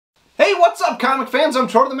Hey, what's up, comic fans? I'm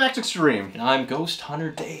Troy the Max Extreme. And I'm Ghost Hunter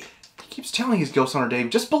Dave. He keeps telling he's Ghost Hunter Dave.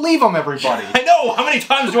 Just believe him, everybody. I know! How many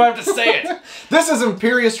times do I have to say it? This is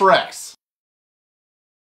Imperius Rex.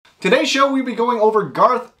 Today's show, we'll be going over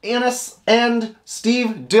Garth Ennis and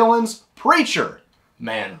Steve Dillon's Preacher.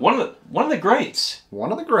 Man, one of the greats.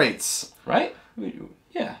 One of the greats. Right?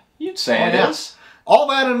 Yeah, you'd say it is. All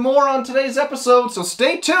that and more on today's episode, so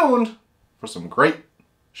stay tuned for some great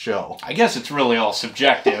show. I guess it's really all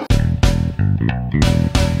subjective.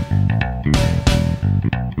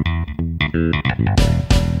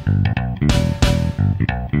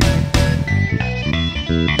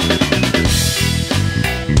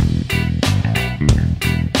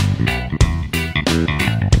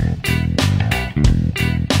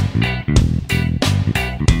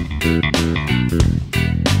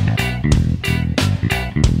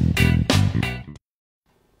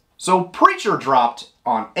 So Preacher dropped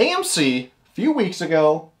on AMC a few weeks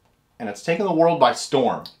ago, and it's taken the world by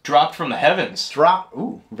storm. Dropped from the heavens.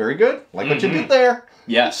 Ooh, very good. Like what you did there.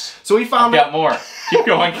 Yes. So we found I've got more. Keep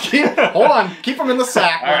going. Hold on. Keep them in the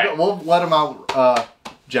sack. All right. We'll let them out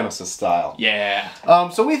Genesis style. Yeah.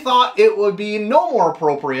 So we thought it would be no more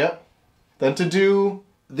appropriate than to do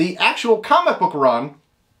the actual comic book run,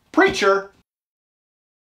 Preacher.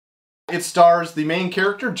 It stars the main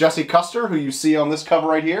character, Jesse Custer, who you see on this cover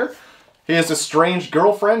right here. He has a strange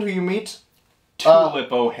girlfriend who you meet.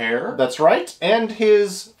 Tulip O'Hare. That's right. And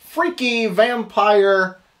his freaky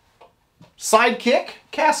vampire sidekick,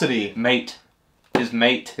 Cassidy. Mate. His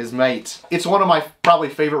mate. His mate. It's one of my probably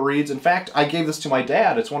favorite reads. In fact, I gave this to my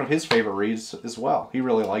dad. It's one of his favorite reads as well. He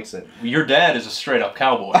really likes it. Your dad is a straight up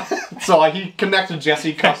cowboy. So he connected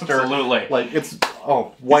Jesse Custer. Absolutely. Like, it's,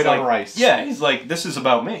 white on rice. Yeah, he's like, this is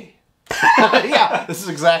about me. Yeah, this is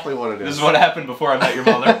exactly what it is. This is what happened before I met your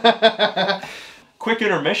mother. Quick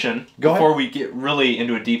intermission before we get really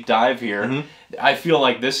into a deep dive here. I feel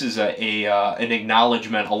like this is an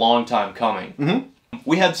acknowledgement a long time coming.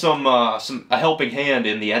 We had a helping hand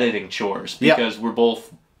in the editing chores because we're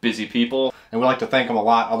both busy people. And we like to thank them a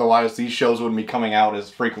lot, otherwise these shows wouldn't be coming out as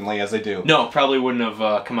frequently as they do. No, probably wouldn't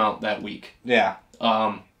have come out that week. Yeah.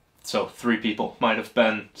 So 3 people might have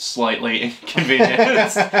been slightly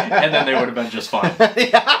inconvenienced, and then they would have been just fine.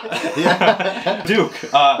 Yeah. Duke,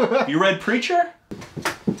 you read Preacher?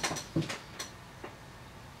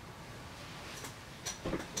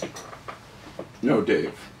 No,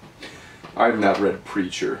 Dave. I have not read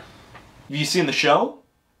Preacher. Have you seen the show?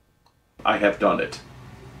 I have done it.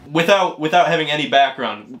 Without having any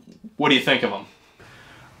background, what do you think of them?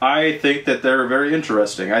 I think that they're very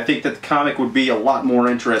interesting. I think that the comic would be a lot more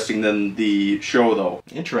interesting than the show, though.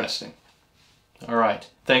 Interesting. Alright.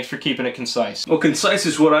 Thanks for keeping it concise. Well, concise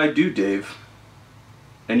is what I do, Dave.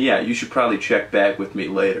 And yeah, you should probably check back with me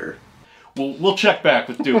later. We'll check back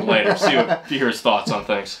with Duke later, see if you hear his thoughts on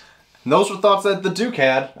things. And those were thoughts that the Duke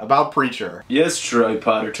had about Preacher. Yes, Troy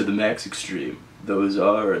Potter to the Max Extreme. Those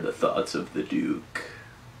are the thoughts of the Duke.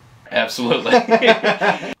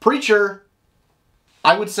 Absolutely. Preacher,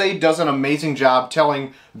 I would say, does an amazing job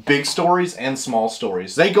telling big stories and small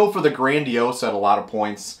stories. They go for the grandiose at a lot of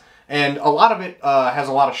points, and a lot of it has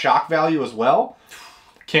a lot of shock value as well.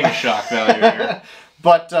 King of shock value here.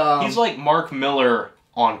 But he's like Mark Miller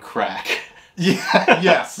on crack. Yeah,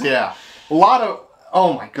 yes, yeah. A lot of,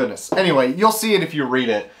 oh my goodness. Anyway, you'll see it if you read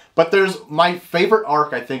it. But there's, my favorite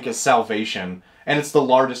arc, I think, is Salvation. And it's the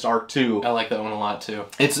largest arc, too. I like that one a lot, too.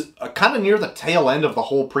 It's kind of near the tail end of the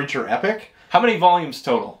whole Preacher epic. How many volumes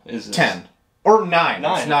total is this? 10. Or 9.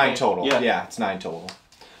 It's 9 okay. total. Yeah. Yeah, it's 9 total.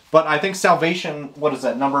 But I think Salvation, what is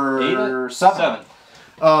that, number 7?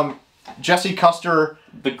 7. Jesse Custer.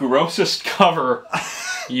 The grossest cover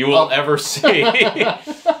you will ever see.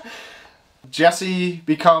 Jesse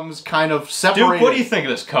becomes kind of separated. Dude, what do you think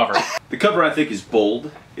of this cover? The cover, I think, is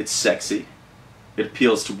bold. It's sexy. It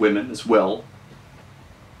appeals to women as well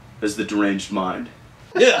as the deranged mind.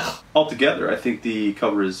 Yeah. Altogether, I think the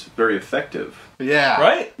cover is very effective. Yeah.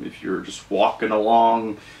 Right? If you're just walking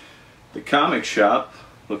along the comic shop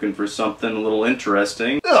looking for something a little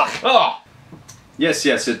interesting. Ugh. Oh. Yes,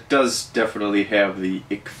 it does definitely have the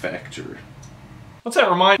ick factor. What's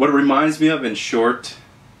that remind? What it reminds me of, in short,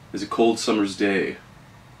 is a cold summer's day,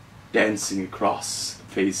 dancing across the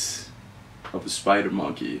face of a spider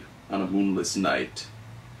monkey on a moonless night.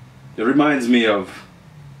 It reminds me of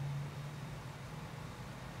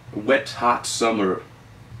a wet, hot summer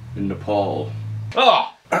in Nepal.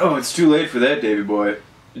 Oh! Oh, it's too late for that, Davy boy.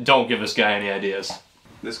 Don't give this guy any ideas.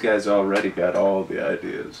 This guy's already got all the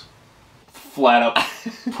ideas. Flat up,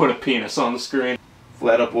 put a penis on the screen.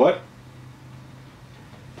 Flat up what?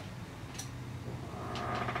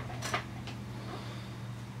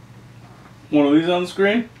 one of these on the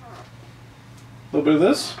screen? A little bit of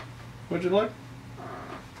this? What'd you like?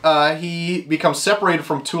 He becomes separated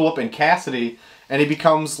from Tulip and Cassidy, and he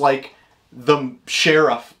becomes like the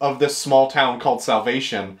sheriff of this small town called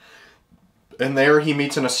Salvation. And there he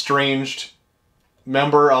meets an estranged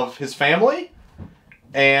member of his family,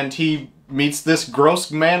 and he meets this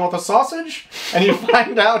gross man with a sausage, and you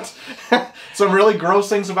find out some really gross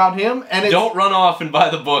things about him. And don't run off and buy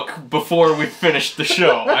the book before we finish the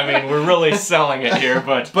show. I mean, we're really selling it here,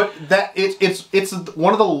 but that it's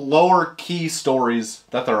one of the lower key stories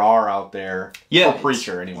that there are out there for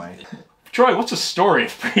Preacher, anyway. Troy, what's the story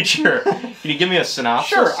of Preacher? Can you give me a synopsis?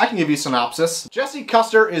 Sure, I can give you a synopsis. Jesse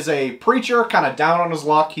Custer is a preacher, kind of down on his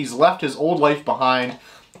luck. He's left his old life behind.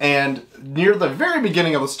 And near the very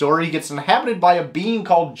beginning of the story, he gets inhabited by a being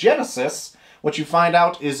called Genesis, which you find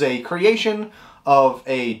out is a creation of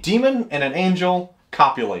a demon and an angel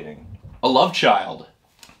copulating. A love child.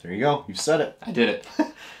 There you go. You said it. I did it.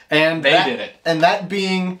 And they did it. And that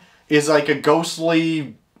being is like a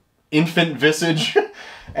ghostly infant visage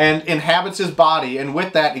and inhabits his body. And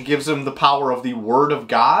with that, it gives him the power of the Word of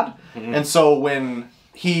God. Mm-hmm. And so when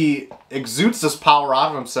he exudes this power out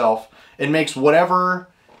of himself, it makes whatever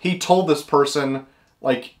he told this person,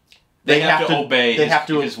 like, they have to obey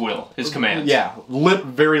his will, his commands. Yeah,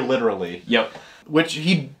 very literally. Yep. Which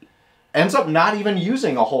he ends up not even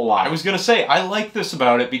using a whole lot. I was going to say, I like this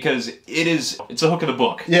about it because it's the hook of the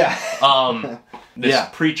book. Yeah. This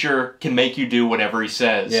preacher can make you do whatever he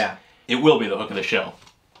says. Yeah. It will be the hook of the show.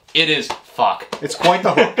 It is fuck. It's quite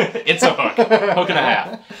the hook. It's a hook. Hook and a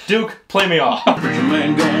half. Duke, play me off. Preacher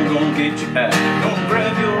man gonna get your hat. Gonna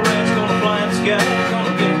grab your ass, gonna fly in the sky.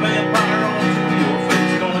 Gonna get a vampire onto your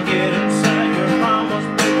face. Gonna get inside your mama's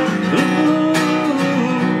bed. Ooh,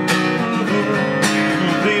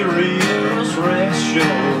 Imperius Rex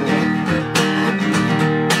Show.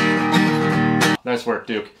 Nice work,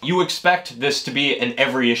 Duke. You expect this to be an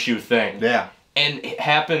every issue thing. Yeah. And it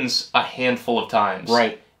happens a handful of times.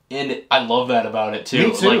 Right. And I love that about it, too.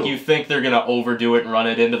 Me too. Like, you think they're going to overdo it and run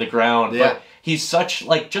it into the ground. Yeah. But he's such,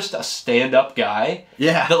 like, just a stand-up guy.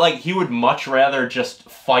 Yeah. That, like, he would much rather just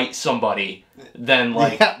fight somebody than,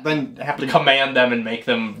 like, than have to command them and make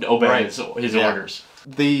them obey his orders.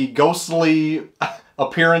 The ghostly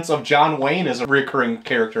appearance of John Wayne is a recurring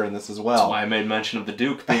character in this as well. That's why I made mention of the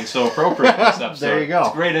Duke being so appropriate in this episode. There you go. It's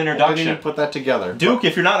a great introduction. I didn't even put that together. Duke,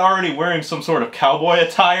 if you're not already wearing some sort of cowboy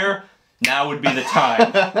attire, now would be the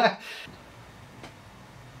time.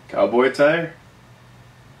 Cowboy attire?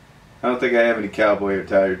 I don't think I have any cowboy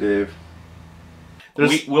attire, Dave.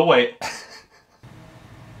 We'll wait.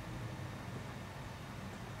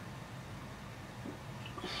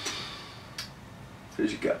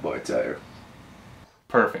 Here's your cowboy attire.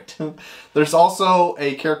 Perfect. There's also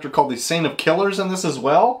a character called the Saint of Killers in this as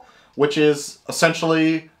well, which is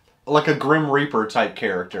essentially like a Grim Reaper type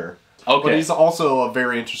character. Okay. But he's also a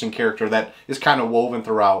very interesting character that is kind of woven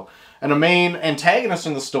throughout. And a main antagonist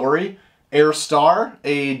in the story, Air Star,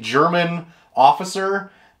 a German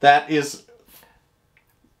officer that is...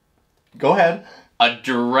 Go ahead. A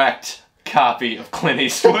direct copy of Clint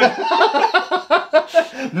Eastwood.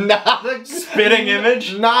 Not a spitting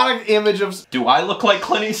image? Not an image of... Do I look like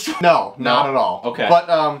Clint Eastwood? No, not at all. Okay.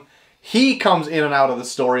 But he comes in and out of the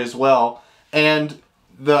story as well. And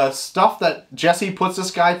the stuff that Jesse puts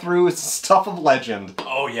this guy through is stuff of legend.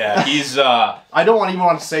 Oh, yeah. He's... I don't even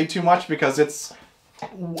want to say too much because it's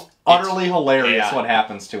utterly hilarious what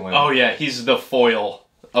happens to him. Oh, yeah. He's the foil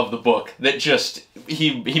of the book that just...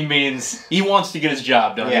 He means... He wants to get his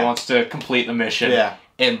job done. Yeah. He wants to complete the mission. Yeah.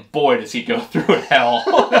 And boy, does he go through it hell.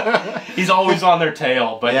 He's always on their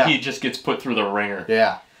tail, but he just gets put through the ringer.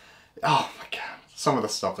 Yeah. Oh, my God. Some of the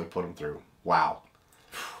stuff they put him through. Wow.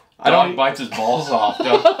 Dog bites his balls off,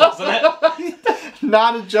 doesn't it?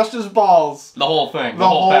 Not just his balls. The whole thing. The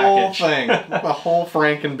whole package. thing. The whole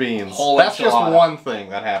Franken beans. Whole That's enchilada. just one thing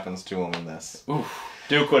that happens to him in this. Oof.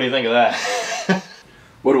 Duke, what do you think of that?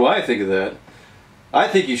 What do I think of that? I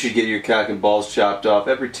think you should get your cock and balls chopped off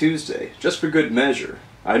every Tuesday, just for good measure.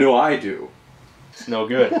 I know I do. No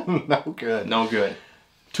good. No good. No good.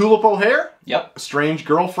 Tulip O'Hare? Yep. Strange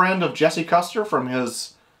girlfriend of Jesse Custer from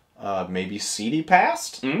his maybe seedy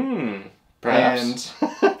past? Perhaps.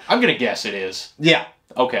 And I'm going to guess it is. yeah.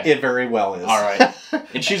 Okay. It very well is. All right.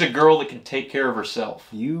 And she's a girl that can take care of herself.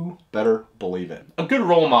 You better believe it. A good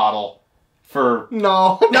role model for...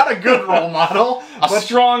 No, not a good role model. A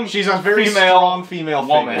strong She's a very strong female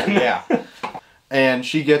woman. figure. Yeah. And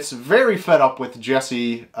she gets very fed up with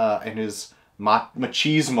Jesse and his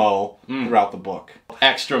machismo throughout the book.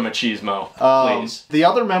 Extra machismo, please. The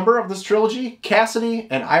other member of this trilogy, Cassidy,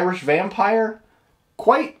 an Irish vampire,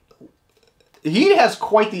 quite he has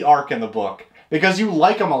quite the arc in the book because you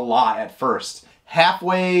like him a lot at first.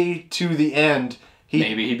 Halfway to the end,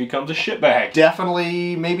 maybe he becomes a shitbag.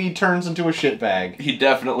 Definitely, maybe turns into a shitbag. He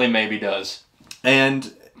definitely maybe does.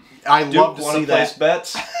 And I love to see that. Place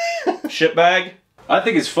bets? Shitbag? I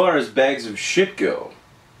think as far as bags of shit go,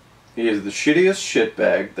 he is the shittiest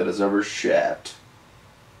shitbag that has ever shat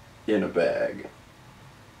in a bag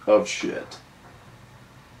of shit.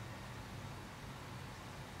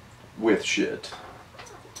 With shit.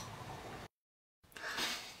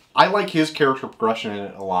 I like his character progression in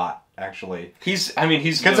it a lot, actually. He's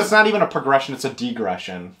because it's not even a progression; it's a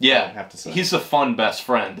degression. Yeah, I have to say he's a fun best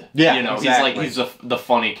friend. Yeah, you know, exactly. he's the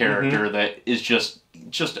funny character that is just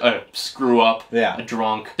a screw up, a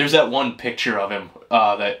drunk. There's that one picture of him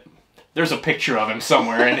there's a picture of him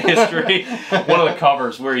somewhere in history. One of the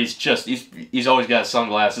covers where he's always got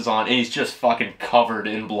sunglasses on and he's just fucking covered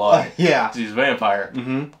in blood. Yeah, he's a vampire.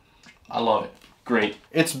 Mm-hmm. I love it. Great.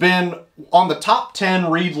 It's been on the top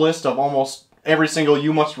 10 read list of almost every single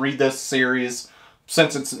You Must Read This series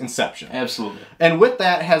since its inception. Absolutely. And with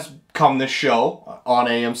that has come this show on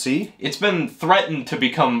AMC. It's been threatened to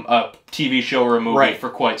become a TV show or a movie for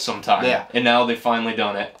quite some time. Yeah. And now they've finally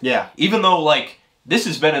done it. Yeah. Even though, like, this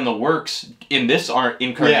has been in the works in this art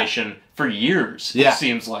incarnation for years, it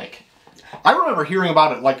seems like. I remember hearing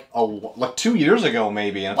about it like 2 years ago,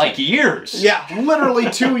 maybe. And like years. Yeah, literally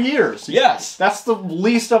 2 years. Yes. That's the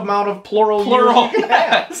least amount of plural years you can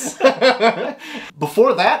have.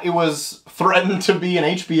 Before that, it was threatened to be an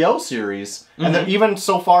HBO series. And then even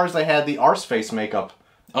so far as they had the Arseface makeup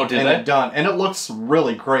done. And it looks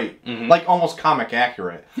really great. Like almost comic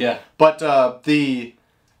accurate. Yeah. But the...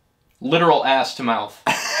 literal ass to mouth.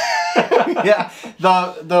 Yeah.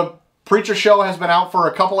 The Preacher show has been out for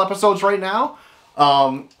a couple episodes right now,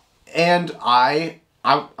 and I'm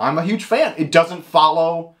a huge fan. It doesn't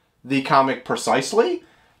follow the comic precisely,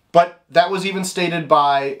 but that was even stated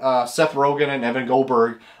by Seth Rogen and Evan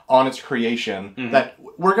Goldberg on its creation, that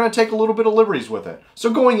we're going to take a little bit of liberties with it. So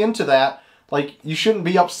going into that, like, you shouldn't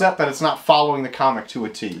be upset that it's not following the comic to a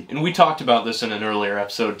T. And we talked about this in an earlier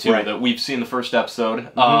episode, too, that we've seen the first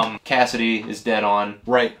episode. Cassidy is dead on.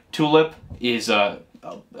 Right. Tulip is a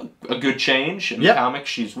good change. In the comic,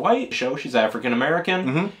 she's white. Show, she's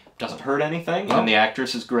African-American. Doesn't hurt anything. And the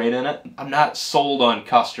actress is great in it. I'm not sold on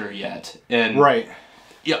Custer yet. And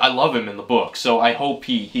yeah, I love him in the book, so I hope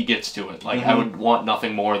he gets to it. Like, I would want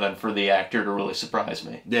nothing more than for the actor to really surprise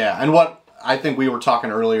me. Yeah, and what I think we were talking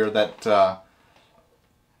earlier that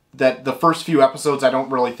that the first few episodes, I don't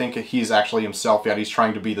really think he's actually himself yet. He's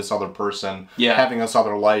trying to be this other person, having this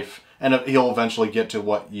other life, and he'll eventually get to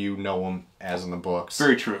what you know him as in the books.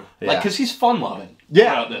 Very true. Yeah. Like, because he's fun-loving.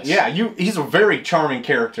 Yeah, about this. Yeah. He's a very charming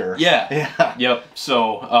character. Yeah. Yep.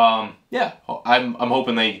 So, yeah, I'm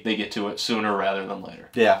hoping they get to it sooner rather than later.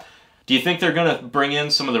 Yeah. Do you think they're gonna bring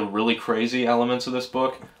in some of the really crazy elements of this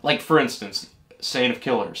book? Like, for instance, Saint of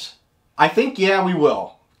Killers. I think, yeah, we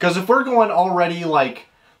will. Because if we're going already, like,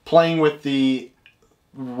 playing with the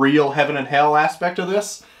real heaven and hell aspect of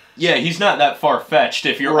this... Yeah, he's not that far-fetched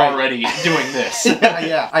if you're already doing this.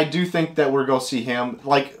 Yeah. I do think that we're going to see him.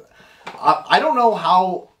 Like, I don't know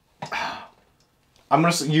how... I'm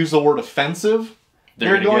going to use the word offensive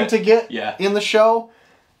they're going to get in the show.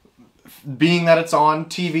 Being that it's on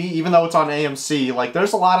TV, even though it's on AMC, like,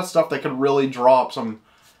 there's a lot of stuff that could really draw up some...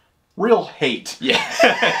 real hate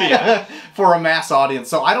for a mass audience.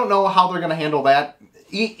 So I don't know how they're going to handle that.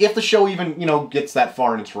 If the show even, gets that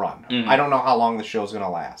far in its run. I don't know how long the show's going to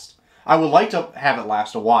last. I would like to have it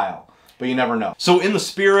last a while, but you never know. So in the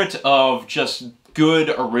spirit of just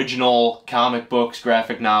good original comic books,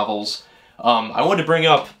 graphic novels, I wanted to bring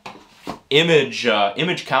up Image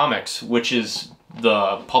Comics, which is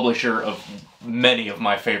the publisher of many of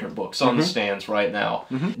my favorite books on the stands right now.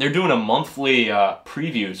 They're doing a monthly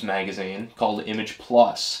previews magazine called Image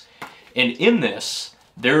Plus. And in this,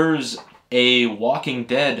 there's a Walking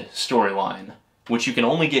Dead storyline, which you can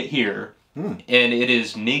only get here. And it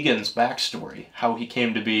is Negan's backstory, how he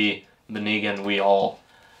came to be the Negan we all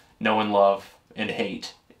know and love and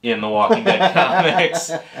hate in the Walking Dead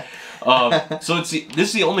comics. So this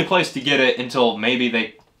is the only place to get it until maybe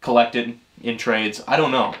they collect it in trades. I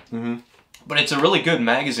don't know. But it's a really good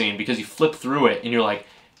magazine because you flip through it and you're like,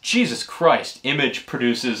 Jesus Christ, Image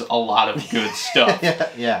produces a lot of good stuff.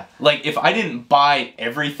 Yeah. Like, if I didn't buy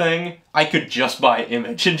everything, I could just buy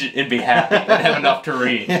Image and be happy and have enough to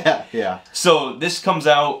read. Yeah. So this comes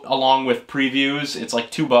out along with previews. It's like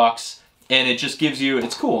 $2, and it just gives you,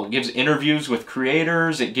 it's cool. It gives interviews with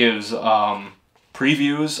creators. It gives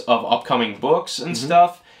previews of upcoming books and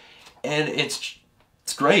stuff. And it's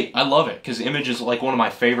It's great. I love it, because Image is like one of my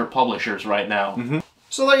favorite publishers right now.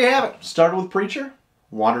 So there you have it. Started with Preacher,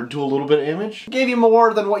 wandered to a little bit of Image, gave you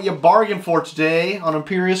more than what you bargained for today on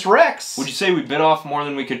Imperius Rex. Would you say we bit off more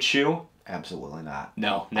than we could chew? Absolutely not.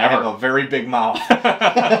 No, never. I have a very big mouth.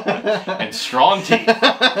 And strong teeth.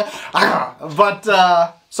 But,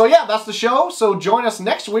 so yeah, that's the show. So join us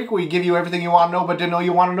next week where we give you everything you want to know but didn't know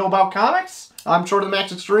you want to know about comics. I'm Short of the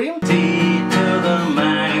Max Extreme. T to the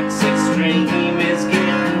Max Extreme is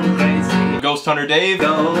getting crazy. Ghost Hunter Dave.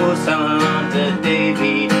 Ghost Hunter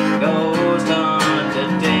Davey. Ghost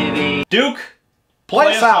Hunter Davey. Duke.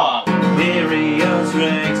 Play us out. Imperius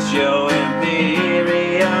Rex Show.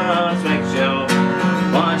 Imperius Rex Show.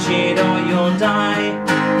 Watch it or you'll die.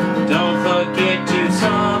 Don't forget to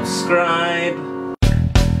subscribe.